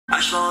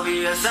What's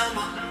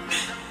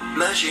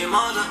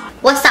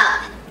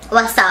up?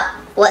 What's up?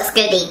 What's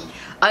goody?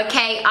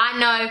 Okay, I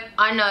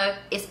know,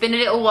 it's been a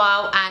little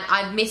while and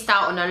I've missed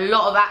out on a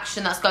lot of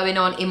action that's going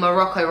on in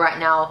Morocco right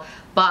now,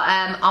 but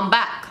I'm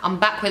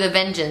back with a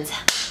vengeance.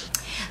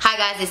 Hi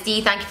guys, it's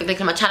Dee. Thank you for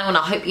clicking on my channel and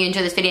I hope you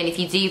enjoy this video, and if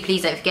you do,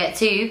 please don't forget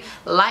to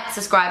like,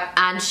 subscribe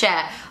and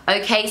share.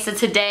 Okay, so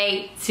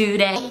today we're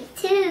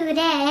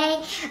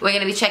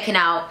gonna be checking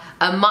out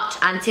a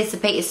much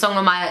anticipated song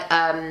on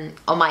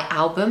my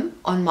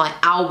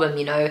album,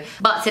 you know.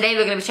 But today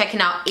we're gonna be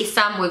checking out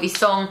Issam with his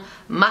song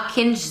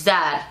Makinch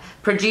Zhar,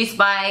 produced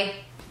by...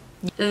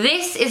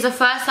 This is the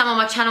first time on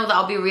my channel that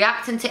I'll be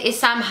reacting to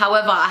Issam.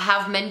 However, I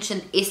have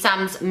mentioned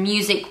Issam's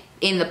music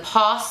in the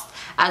past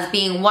as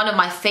being one of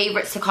my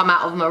favorites to come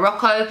out of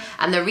Morocco,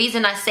 and the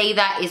reason I say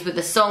that is with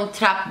the song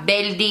Trap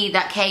Beldi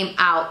that came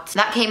out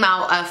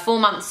 4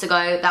 months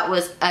ago. That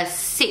was a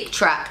sick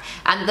track,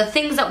 and the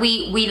things that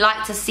we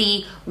like to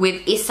see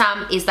with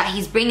Issam is that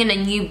he's bringing a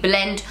new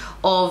blend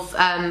of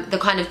the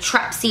kind of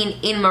trap scene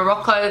in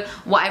Morocco.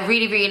 What I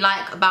really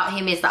like about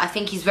him is that I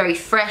think he's very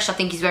fresh, I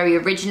think he's very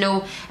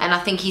original, and I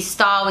think his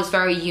style is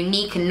very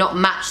unique and not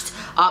matched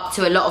up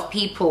to a lot of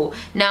people.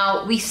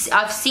 Now,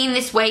 I've seen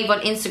this wave on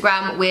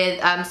Instagram with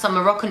some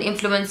Moroccan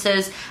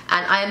influencers,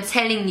 and I am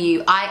telling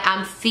you, I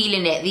am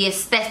feeling it. The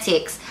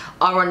aesthetics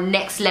are on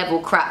next level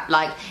crap,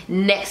 like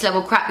next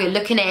level crap. You're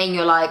looking at it and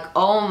you're like,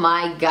 oh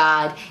my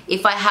god,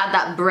 if I had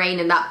that brain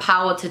and that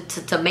power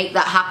to make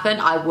that happen,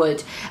 I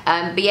would.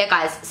 But yeah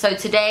guys, so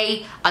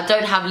today I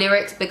don't have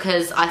lyrics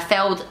because I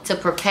failed to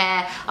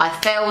prepare, I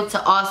failed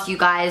to ask you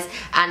guys,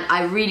 and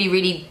I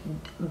really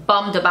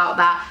bummed about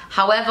that.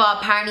 However,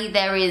 apparently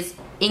there is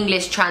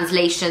English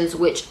translations,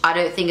 which I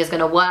don't think is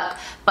gonna work,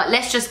 but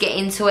let's just get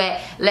into it.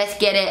 Let's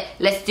get it,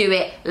 let's do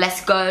it,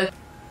 let's go.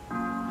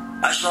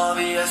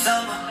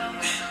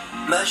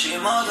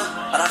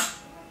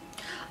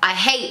 I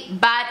hate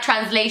bad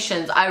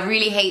translations, I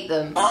really hate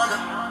them.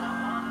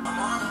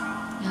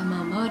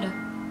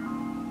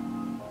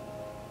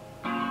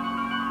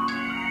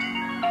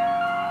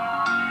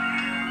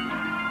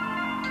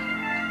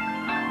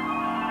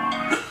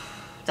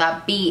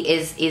 That beat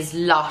is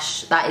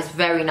lush, that is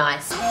very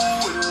nice.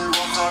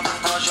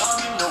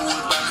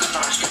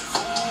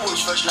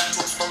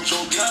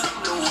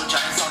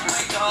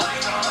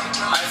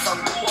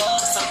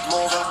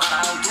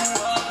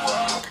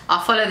 I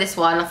follow this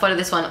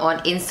one on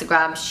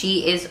Instagram.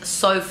 She is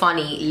so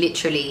funny,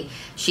 literally.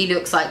 She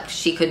looks like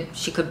she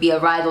could be a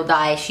ride or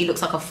die. She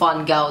looks like a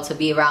fun girl to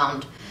be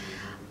around.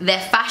 Their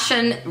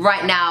fashion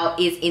right now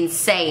is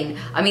insane.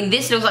 I mean,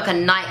 this looks like a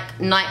Nike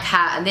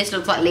hat, and this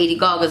looks like Lady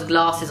Gaga's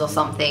glasses or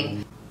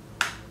something.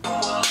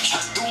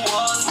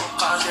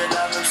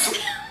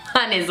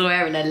 And is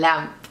wearing a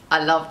lamp.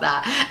 I love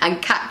that.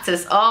 And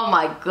cactus. Oh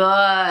my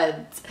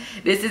god.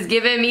 This is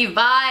giving me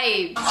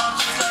vibes.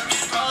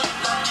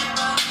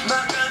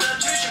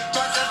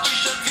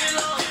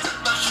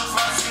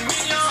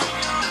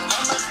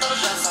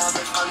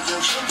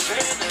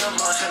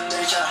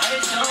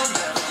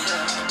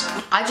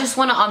 I just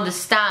want to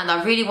understand,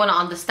 I really want to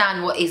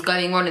understand what is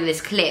going on in this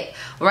clip.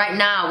 Right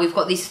now we've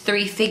got these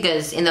three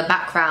figures in the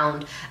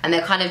background and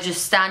they're kind of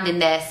just standing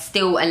there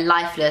still and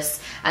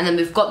lifeless, and then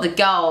we've got the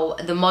girl,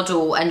 the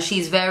model, and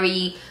she's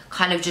very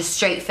kind of just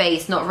straight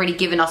faced, not really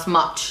giving us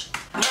much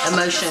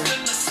emotion.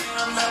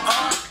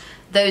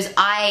 Those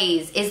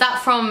eyes, is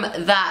that from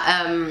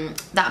that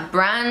that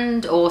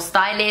brand or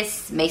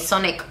stylist,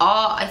 Masonic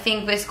Art I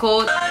think it's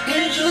called?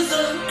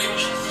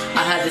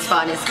 I heard this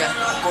part on Instagram.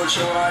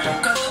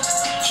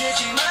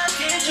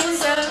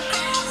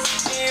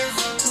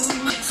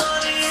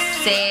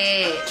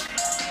 Sick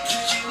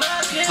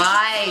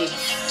vibe.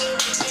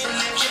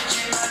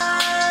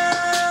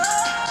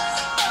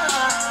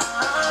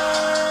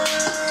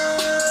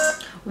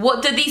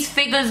 What do these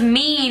figures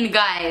mean,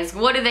 guys?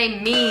 What do they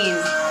mean?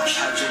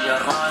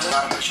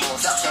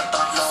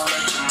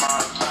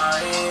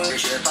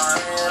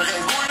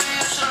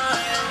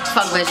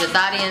 Fuck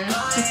vegetarian.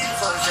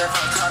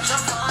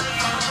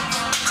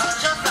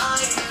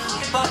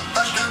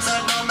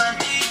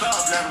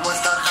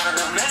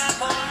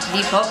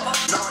 Deep hop.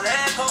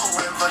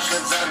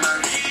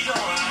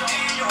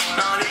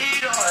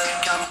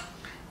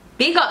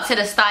 Big up to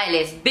the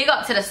stylist, big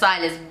up to the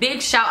stylist,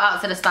 big shout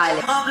out to the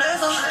stylist.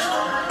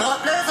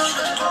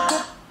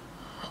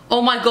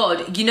 Oh my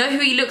god, you know who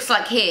he looks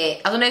like here?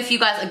 I don't know if you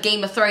guys are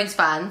Game of Thrones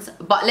fans,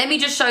 but let me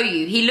just show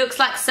you. He looks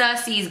like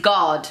Cersei's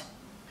guard.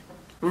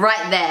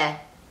 Right there.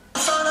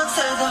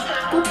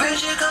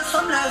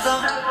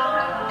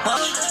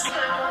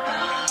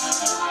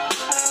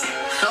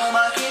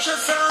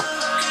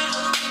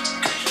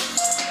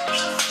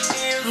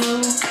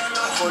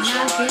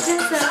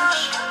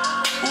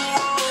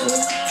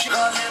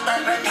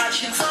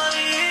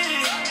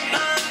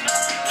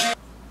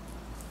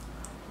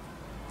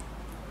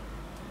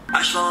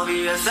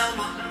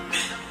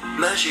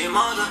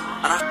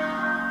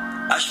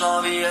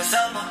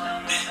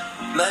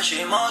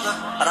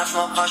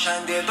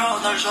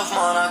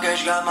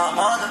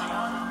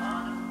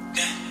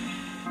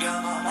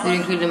 Food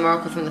included in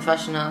Morocco from the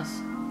fashion house.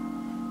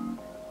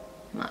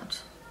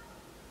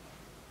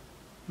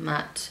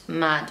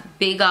 Mad.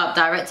 Big up.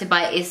 Directed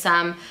by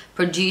Issam,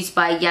 produced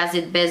by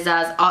Yazid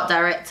Bezaz, art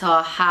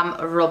director Ham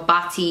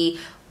Robati.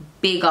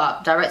 Big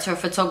up. Director of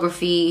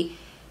photography.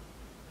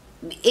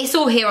 It's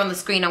all here on the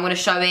screen. I'm going to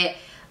show it.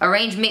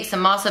 Arranged, mixed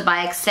and mastered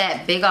by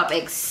Accept. Big up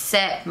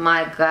Accept,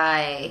 my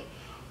guy.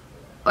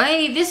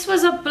 Hey, this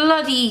was a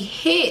bloody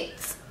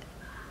hit.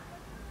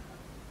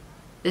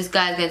 This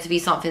guy's going to be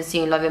something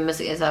soon. Loving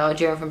music is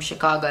Algerian from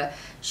Chicago.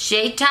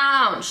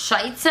 Shy-town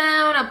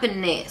up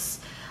in this.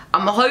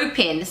 I'm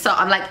hoping, so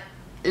I'm like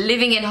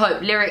living in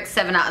hope. Lyrics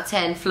 7 out of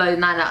 10, flow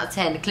 9 out of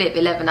 10, clip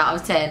 11 out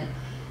of 10.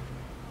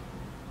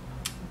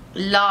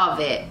 Love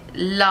it.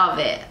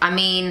 I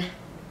mean,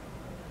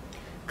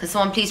 could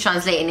someone please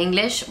translate in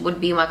English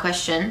would be my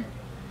question.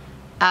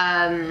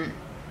 That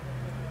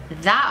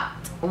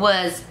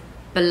was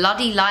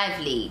bloody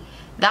lively.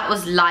 That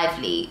was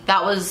lively.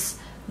 That was,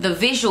 the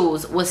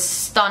visuals was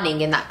stunning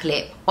in that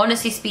clip.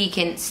 Honestly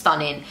speaking,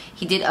 stunning.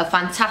 He did a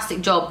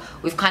fantastic job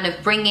with kind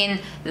of bringing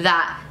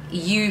that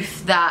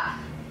youth, that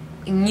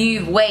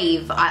new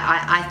wave,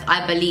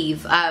 I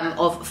believe,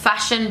 of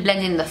fashion,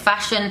 blending the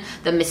fashion,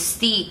 the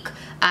mystique,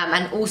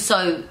 and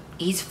also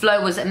his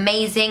flow was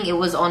amazing. It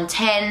was on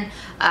 10,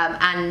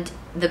 and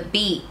the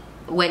beat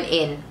went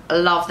in.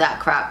 Love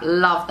that crap.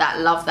 Love that.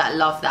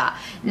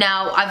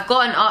 Now I've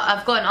got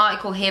an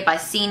article here by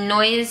Scene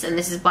Noise, and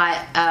this is by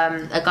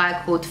a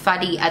guy called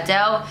Fadi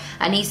Adel,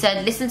 and he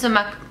said, listen to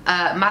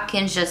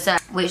Makinch Zhar,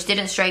 which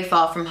didn't stray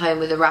far from home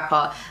with the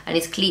rapper and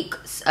his clique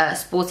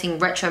sporting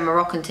retro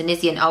Moroccan,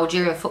 Tunisian,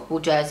 Algerian football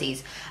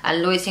jerseys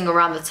and loitering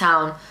around the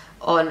town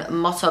on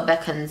motor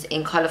beacons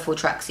in colourful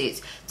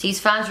tracksuits. To his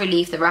fans'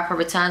 relief, the rapper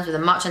returns with a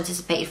much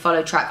anticipated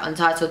follow track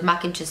entitled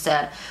Makinch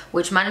Zhar,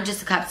 which manages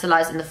to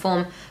capitalise in the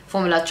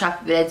formula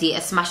Trap Bledi, a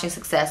smashing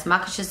success.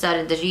 Makinch Zhar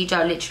in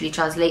Darija literally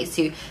translates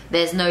to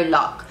 "there's no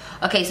luck."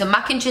 Okay, so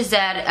Makinch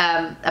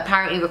Zhar,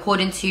 apparently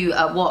according to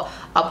what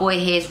our boy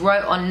here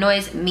wrote on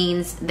Noise,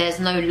 means there's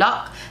no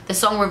luck. The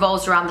song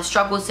revolves around the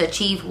struggles to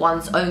achieve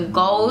one's own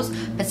goals,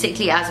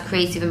 particularly as a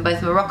creative in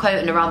both Morocco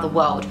and around the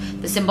world.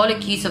 The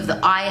symbolic use of the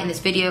eye in this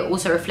video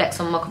also reflects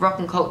on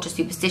Moroccan culture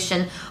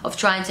superstition of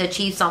trying to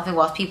achieve something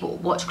whilst people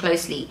watch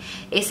closely.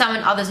 Issam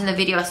and others in the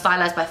video are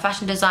stylized by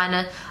fashion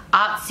designer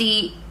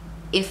Artsy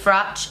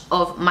Ifrach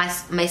of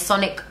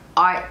Masonic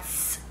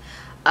Arts.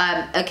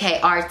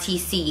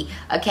 RTC.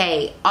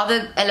 Okay,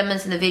 other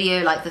elements in the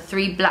video, like the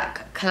 3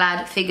 black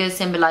clad figures,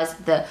 symbolize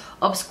the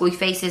obstacle he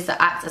faces that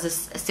acts as a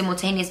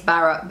simultaneous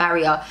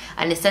barrier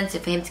and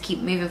incentive for him to keep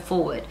moving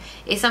forward.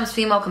 Issam's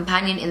female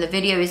companion in the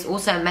video is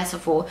also a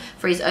metaphor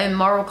for his own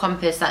moral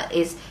compass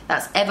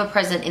that's ever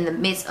present in the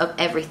midst of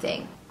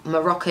everything.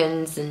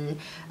 Moroccans and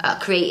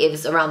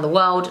creatives around the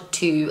world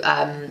to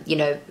you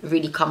know,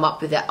 really come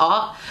up with their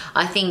art.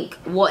 I think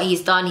what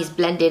he's done, he's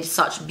blended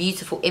such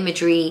beautiful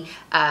imagery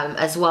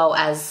as well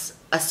as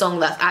a song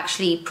that's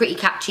actually pretty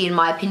catchy in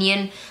my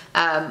opinion.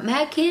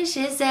 Makinch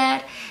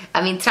Zhar.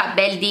 I mean, Trap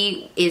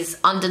Bledi is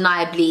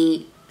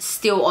undeniably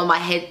still on my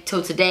head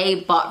till today,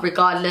 but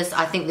regardless,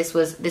 I think this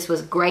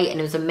was great and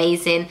it was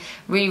amazing.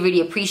 Really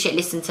appreciate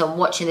listening to and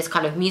watching this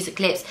kind of music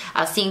clips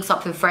and seeing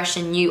something fresh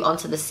and new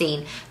onto the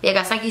scene. But yeah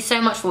guys, thank you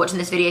so much for watching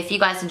this video. If you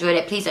guys enjoyed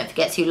it, please don't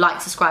forget to like,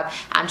 subscribe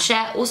and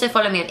share. Also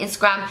follow me on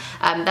Instagram.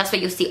 That's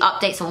where you'll see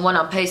updates on what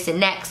I'm posting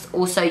next.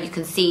 Also you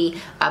can see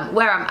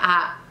where I'm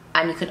at,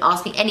 and you can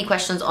ask me any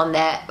questions on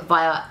there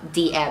via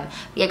DM. But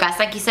yeah guys,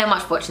 thank you so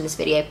much for watching this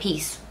video.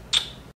 Peace.